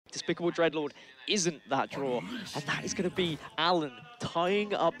Despicable Dreadlord isn't that draw, and that is going to be Alan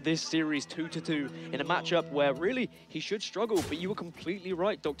tying up this series 2-2 in a matchup where really he should struggle, but you were completely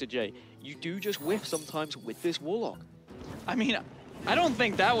right, Dr. J. You do just whiff sometimes with this Warlock. I mean, I don't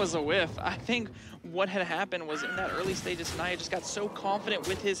think that was a whiff. I think what had happened was in that early stages, Naya just got so confident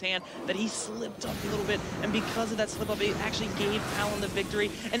with his hand that he slipped up a little bit, and because of that slip up, it actually gave Alan the victory,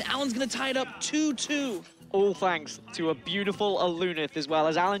 and Alan's going to tie it up 2-2. All thanks to a beautiful Alunith as well,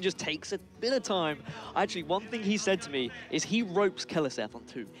 as Alan just takes a bit of time. Actually, one thing he said to me is he ropes Keleseth on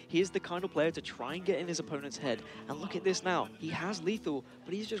 2. He is the kind of player to try and get in his opponent's head. And look at this now. He has lethal,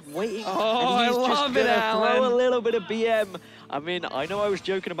 but he's just waiting. Oh, and he's I love it, Alan. Throw a little bit of BM. I mean, I know I was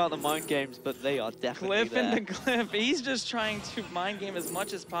joking about the mind games, but they are definitely Cliff there. into Cliff. He's just trying to mind game as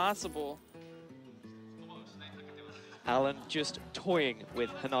much as possible. Alan just toying with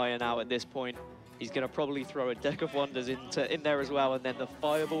Hanaya now at this point. He's going to probably throw a Deck of Wonders in there as well, and then the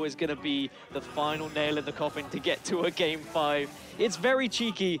Fireball is going to be the final nail in the coffin to get to a Game 5. It's very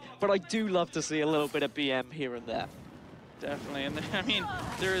cheeky, but I do love to see a little bit of BM here and there. Definitely, and I mean,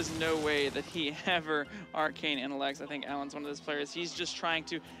 there is no way that he ever Arcane Intellects. I think Alan's one of those players. He's just trying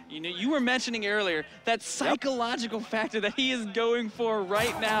to, you know, you were mentioning earlier, that psychological factor that he is going for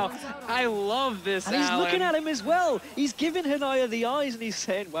right now. I love this, and he's Alan. looking at him as well. He's giving Hanaya the eyes, and he's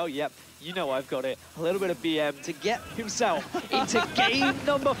saying, well, yep, you know I've got it. A little bit of BM to get himself into game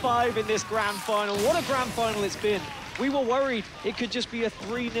number 5 in this grand final. What a grand final it's been. We were worried it could just be a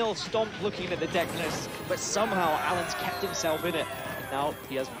 3-0 stomp looking at the deck list, but somehow Alan's kept himself in it. And now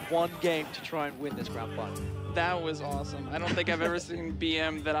he has one game to try and win this grand final. That was awesome. I don't think I've ever seen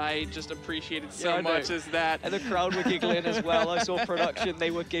BM that I just appreciated so much as that. And the crowd were giggling as well. I saw production,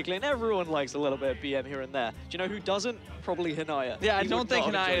 they were giggling. Everyone likes a little bit of BM here and there. Do you know who doesn't? Probably Hanaya. Yeah, I don't think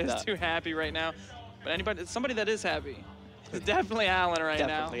Hanaya is too happy right now. But anybody, somebody that is happy. It's definitely Alan right now.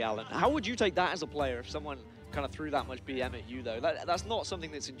 Definitely Alan. How would you take that as a player if someone kind of threw that much BM at you, though? That's not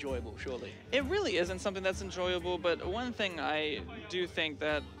something that's enjoyable, surely. It really isn't something that's enjoyable, but one thing I do think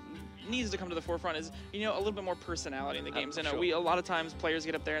that needs to come to the forefront is, you know, a little bit more personality in the games. You know, sure. a lot of times players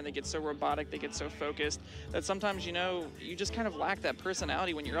get up there and they get so robotic, they get so focused, that sometimes, you know, you just kind of lack that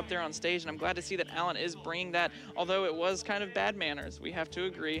personality when you're up there on stage, and I'm glad to see that Alan is bringing that, although it was kind of bad manners, we have to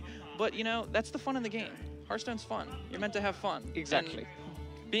agree. But, you know, that's the fun in the game. Hearthstone's fun. You're meant to have fun. Exactly.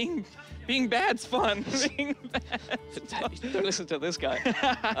 And being bad's fun. Being bad's fun. Don't listen to this guy.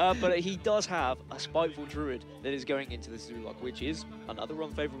 But he does have a Spiteful Druid that is going into the Zulok, which is another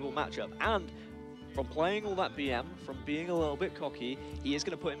unfavorable matchup. And from playing all that BM, from being a little bit cocky, he is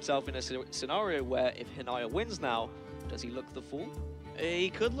going to put himself in a scenario where if Hanaya wins now, does he look the fool? He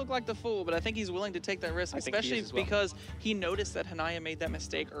could look like the fool, but I think he's willing to take that risk, especially because he noticed that Hanaya made that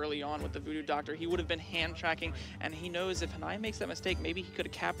mistake early on with the Voodoo Doctor. He would have been hand tracking, and he knows if Hanaya makes that mistake, maybe he could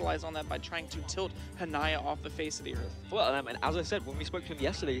have capitalized on that by trying to tilt Hanaya off the face of the earth. Well, and as I said, when we spoke to him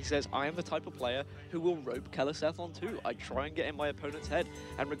yesterday, he says, I am the type of player who will rope Keleseth on 2. I try and get in my opponent's head.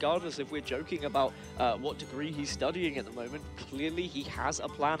 And regardless if we're joking about what degree he's studying at the moment, clearly he has a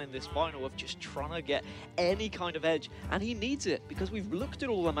plan in this final of just trying to get any kind of edge. And he needs it, because we've looked at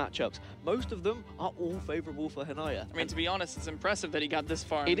all the matchups. Most of them are all favorable for Hanaya. I mean, to be honest, it's impressive that he got this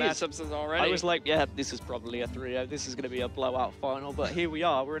far in matchups already. I was like, yeah, this is probably a 3-0. This is going to be a blowout final. But here we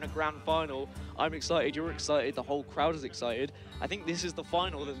are. We're in a grand final. I'm excited. You're excited. The whole crowd is excited. I think this is the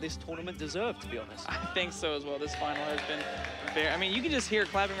final that this tournament deserved, to be honest. I think so as well. This final has been very... I mean, you can just hear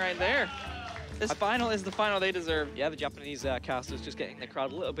clapping right there. This final is the final they deserve. Yeah, the Japanese casters just getting the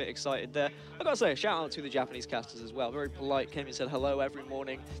crowd a little bit excited there. I gotta say, a shout out to the Japanese casters as well. Very polite, came and said hello every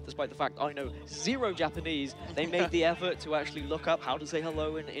morning, despite the fact I know zero Japanese. They made the effort to actually look up how to say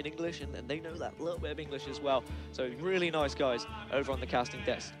hello in English, and they know that little bit of English as well. So really nice guys over on the casting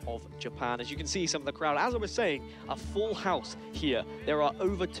desk of Japan. As you can see, some of the crowd, as I was saying, a full house here. There are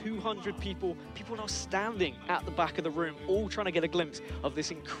over 200 people now standing at the back of the room, all trying to get a glimpse of this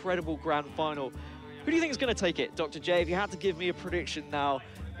incredible grand final. Who do you think is going to take it, Dr. J? If you had to give me a prediction now,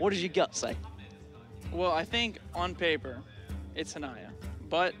 what does your gut say? Well, I think on paper, it's Hanaya.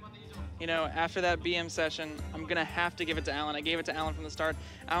 But, you know, after that BM session, I'm going to have to give it to Alan. I gave it to Alan from the start.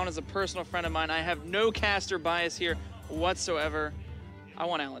 Alan is a personal friend of mine. I have no caster bias here whatsoever. I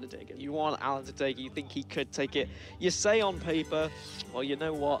want Alan to take it. You want Alan to take it. You think he could take it. You say on paper, well, you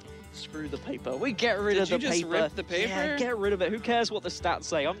know what? Screw the paper. We get rid of the paper. Did you just rip the paper? Yeah, get rid of it. Who cares what the stats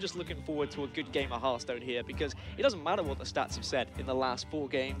say? I'm just looking forward to a good game of Hearthstone here, because it doesn't matter what the stats have said in the last 4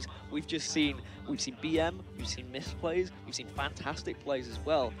 games. We've seen BM, we've seen misplays, we've seen fantastic plays as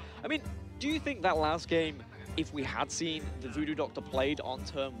well. I mean, do you think that last game if we had seen the Voodoo Doctor played on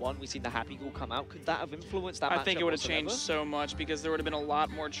turn 1, we've seen the Happy Ghoul come out, could that have influenced that matchup? I think it would have changed so much because there would have been a lot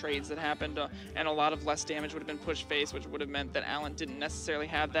more trades that happened and a lot of less damage would have been pushed face, which would have meant that Alan didn't necessarily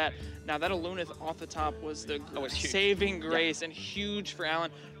have that. Now that Alunith off the top was the saving grace and huge for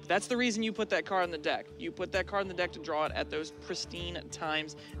Alan. That's the reason you put that card in the deck. You put that card in the deck to draw it at those pristine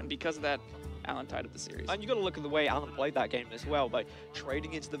times, and because of that, Alan tied up the series. And you got to look at the way Alan played that game as well, by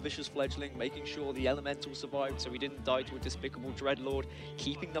trading into the Vicious Fledgling, making sure the Elemental survived so he didn't die to a Despicable Dreadlord,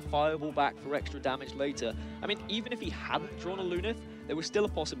 keeping the Fireball back for extra damage later. I mean, even if he hadn't drawn a Lunith, there was still a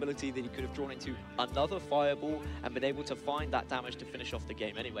possibility that he could have drawn into another Fireball and been able to find that damage to finish off the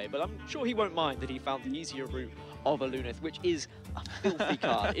game anyway. But I'm sure he won't mind that he found the easier route of a Lunith, which is a filthy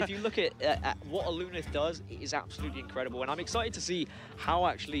card. If you look at what a Lunith does, it is absolutely incredible. And I'm excited to see how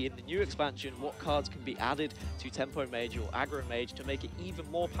actually in the new expansion, what cards can be added to Tempo Mage or Aggro Mage to make it even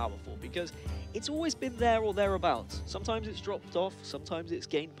more powerful, because it's always been there or thereabouts. Sometimes it's dropped off, sometimes it's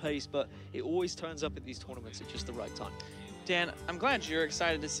gained pace, but it always turns up at these tournaments at just the right time. Dan, I'm glad you're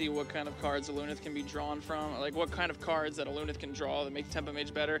excited to see what kind of cards Alunith can be drawn from, like what kind of cards that Alunith can draw that make Tempo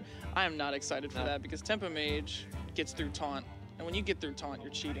Mage better. I am not excited for that because Tempo Mage gets through taunt, and when you get through taunt,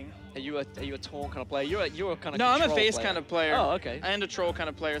 you're cheating. Are you a taunt kind of player? You're a kind of No, I'm a face player. kind of player. Oh, okay. And a troll kind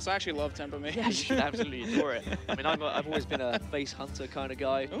of player, so I actually love Tempo Mage. Yeah, you should absolutely adore it. I mean, I've always been a face hunter kind of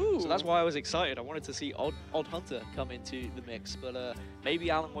guy, Ooh. so that's why I was excited. I wanted to see Odd Hunter come into the mix, but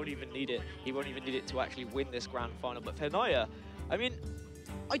maybe Alan won't even need it. He won't even need it to actually win this grand final. But for Hanaya, I mean,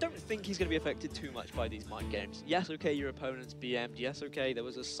 I don't think he's going to be affected too much by these mind games. Yes, okay, your opponent's BM'd. Yes, okay, there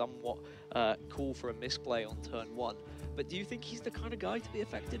was a somewhat call for a misplay on turn 1. But do you think he's the kind of guy to be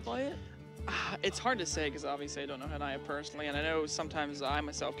affected by it? It's hard to say because obviously I don't know Hanaya personally, and I know sometimes I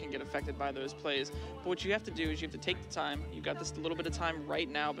myself can get affected by those plays. But what you have to do is you have to take the time. You've got this little bit of time right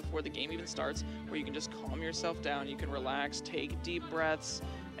now before the game even starts where you can just calm yourself down, you can relax, take deep breaths,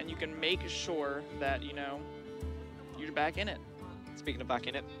 and you can make sure that, you know, you're back in it. Speaking of back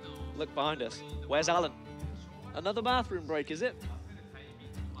in it, look behind us. Where's Alan? Another bathroom break, is it?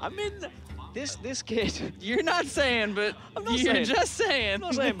 I mean, this kid... You're not saying, but you're just saying. I'm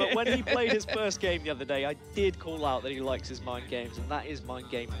not saying, but when he played his first game the other day, I did call out that he likes his mind games, and that is mind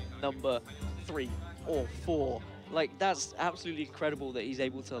game number 3 or 4. Like, that's absolutely incredible that he's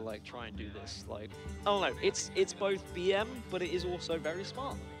able to, like, try and do this. Like, I don't know, it's both BM, but it is also very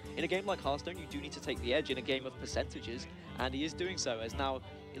smart. In a game like Hearthstone, you do need to take the edge in a game of percentages, and he is doing so, as now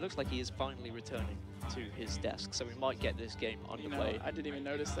it looks like he is finally returning to his desk, so we might get this game underway. You know, I didn't even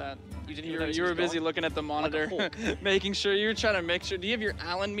notice that. You didn't even notice you were busy looking at the monitor, like making sure you were trying to make sure. Do you have your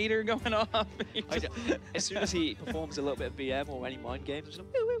Allen meter going off? As soon as he performs a little bit of BM or any mind games, I'm just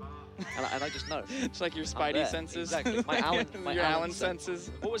like, woo, woo. And I just know. It's like your Spidey senses. Exactly. My Allen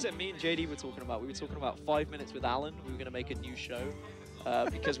senses. What was it me and JD were talking about? We were talking about 5 minutes with Alan. We were going to make a new show.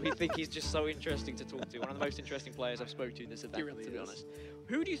 Because we think he's just so interesting to talk to. One of the most interesting players I've spoken to this event, to be honest.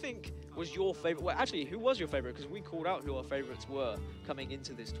 Who do you think was your favorite? Well, actually, who was your favorite? Because we called out who our favorites were coming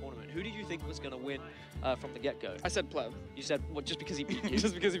into this tournament. Who did you think was going to win from the get-go? I said Pleb. You said, well, just because he beat you?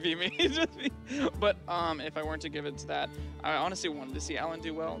 Just because he beat me. But if I weren't to give it to that, I honestly wanted to see Alan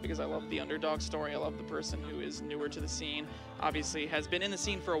do well because I love the underdog story. I love the person who is newer to the scene. Obviously, has been in the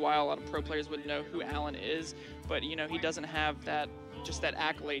scene for a while. A lot of pro players would know who Alan is, but you know he doesn't have that. Just that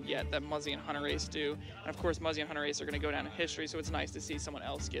accolade yet that Muzzy and Hunter Ace do. And of course, Muzzy and Hunter Ace are going to go down in history, so it's nice to see someone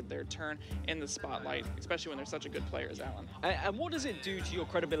else get their turn in the spotlight, especially when they're such a good player as Alan. And what does it do to your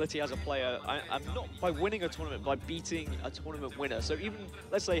credibility as a player? I'm not by winning a tournament, by beating a tournament winner. So even,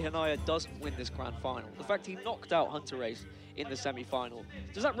 let's say Hanaya doesn't win this grand final, the fact he knocked out Hunter Ace in the semi-final,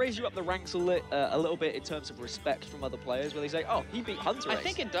 does that raise you up the ranks a little bit in terms of respect from other players, where they say, oh, he beat Hunter Ace? I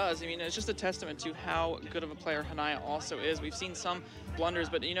think it does. I mean, it's just a testament to how good of a player Hanaya also is. We've seen some blunders,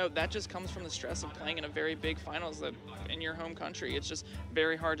 but you know, that just comes from the stress of playing in a very big finals that in your home country. It's just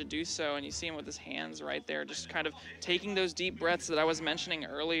very hard to do so, and you see him with his hands right there, just kind of taking those deep breaths that I was mentioning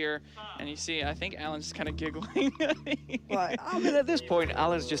earlier, and you see, I think Alan's just kind of giggling. Well, I mean, at this point,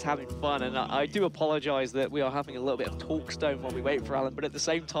 Alan's just having fun, and I do apologize that we are having a little bit of talkstone while we wait for Alan, but at the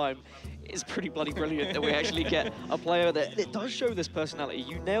same time, it's pretty bloody brilliant that we actually get a player that does show this personality.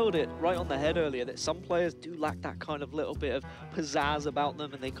 You nailed it right on the head earlier, that some players do lack that kind of little bit of pizzazz about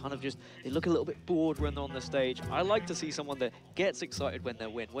them, and they kind of just, they look a little bit bored when they're on the stage. I like to see someone that gets excited when they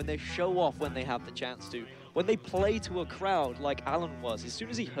win, when they show off when they have the chance to, when they play to a crowd like Alan was. As soon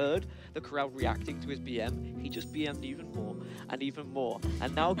as he heard the crowd reacting to his BM, he just BM'd even more and even more.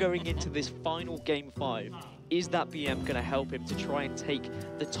 And now going into this final Game 5, is that BM going to help him to try and take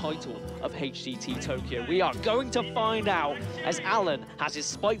the title of HCT Tokyo? We are going to find out as Alan has his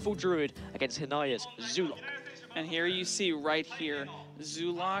Spiteful Druid against Hanaya's Zulok. And here you see right here,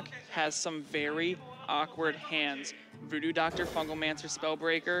 Zulok has some very awkward hands. Voodoo Doctor, Fungalmancer,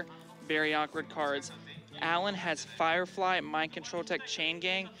 Spellbreaker, very awkward cards. Alan has Firefly, Mind Control Tech, Chain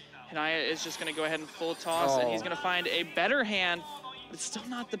Gang. Hinaya is just going to go ahead and full toss, and he's going to find a better hand, but it's still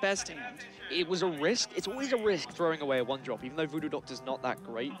not the best hand. It was a risk. It's always a risk throwing away a 1-drop, even though Voodoo Doctor's not that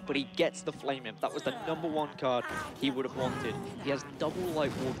great, but he gets the Flame Imp. That was the #1 card he would have wanted. He has double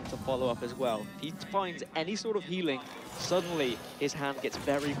Light Warden to follow up as well. If he finds any sort of healing, suddenly his hand gets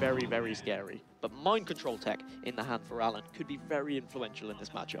very, very, very scary. But Mind Control Tech in the hand for Alan could be very influential in this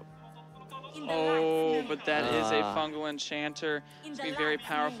matchup. Oh, but that is a Fungal Enchanter. It's going to be very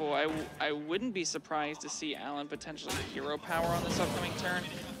powerful. I wouldn't be surprised to see Alan potentially hero power on this upcoming turn,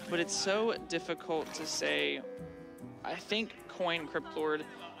 but it's so difficult to say. I think Coin Crypt Lord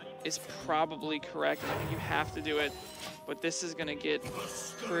is probably correct. I think you have to do it, but this is going to get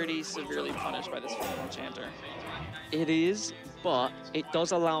pretty severely punished by this Fungal Enchanter. It is, but it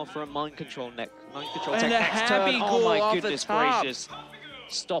does allow for a Mind Control Tech And a next happy turn. goal Oh my off goodness the top. gracious.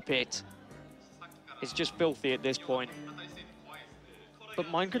 Stop it. It's just filthy at this point.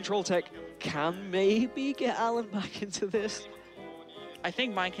 But Mind Control Tech can maybe get Alan back into this. I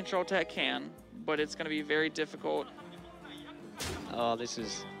think Mind Control Tech can, but it's going to be very difficult. Oh, this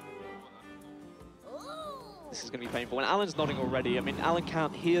is going to be painful. And Alan's nodding already. I mean, Alan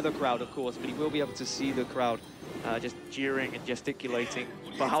can't hear the crowd, of course, but he will be able to see the crowd just jeering and gesticulating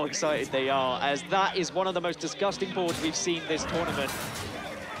for how excited they are, as that is one of the most disgusting boards we've seen this tournament.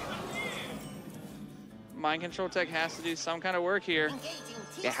 Mind Control Tech has to do some kind of work here.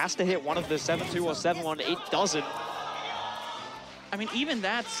 It has to hit one of the 7-2 or 7-1. It doesn't. I mean, even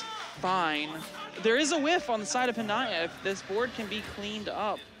that's fine. There is a whiff on the side of Hinaya if this board can be cleaned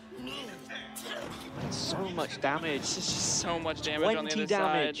up. So much damage. It's just so much damage on the other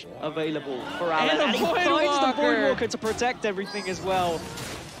damage side. available for Alan. And he Void finds the Void Walker. Walker to protect everything as well.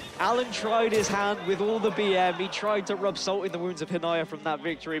 Alan tried his hand with all the BM. He tried to rub salt in the wounds of Hinaya from that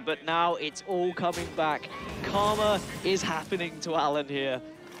victory, but now it's all coming back. Karma is happening to Alan here,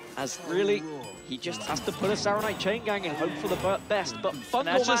 as really, he just has to put a Saronite Chain Gang and hope for the best, but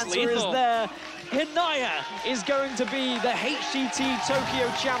Fungalmancer is there. Hinaya is going to be the HGT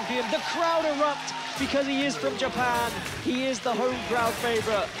Tokyo champion. The crowd erupt because he is from Japan. He is the home crowd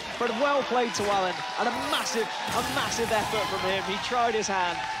favorite, but well played to Alan, and a massive effort from him. He tried his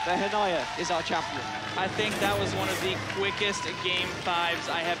hand, but Hinaya is our champion. I think that was one of the quickest Game 5s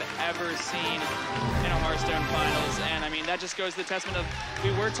I have ever seen in a Hearthstone Finals, and I mean, that just goes to the testament of,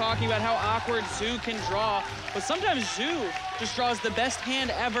 we were talking about how awkward Zoo can draw, but sometimes Zoo just draws the best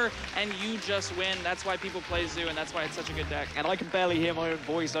hand ever, and you just win. That's why people play Zoo, and that's why it's such a good deck. And I can barely hear my own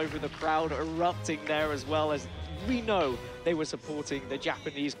voice over the crowd erupting there, as well as we know they were supporting the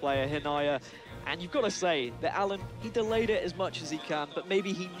Japanese player Hinaya. And you've got to say that Alan, he delayed it as much as he can, but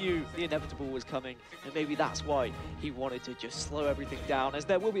maybe he knew the inevitable was coming, and maybe that's why he wanted to just slow everything down, as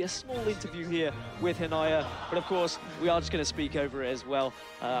there will be a small interview here with Hinaya, but of course, we are just going to speak over it as well.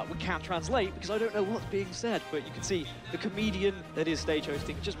 We can't translate because I don't know what's being said, but you can see the comedian that is stage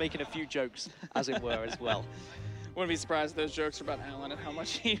hosting just making a few jokes, as it were, as well. Wouldn't be surprised if those jokes are about Alan and how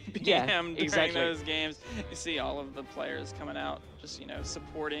much he BM'd during those games. You see all of the players coming out, just, you know,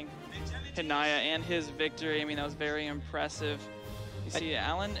 supporting Hinaya and his victory. I mean, that was very impressive. You see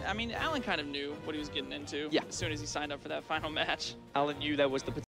Alan, I mean, Alan kind of knew what he was getting into as soon as he signed up for that final match. Alan knew there was the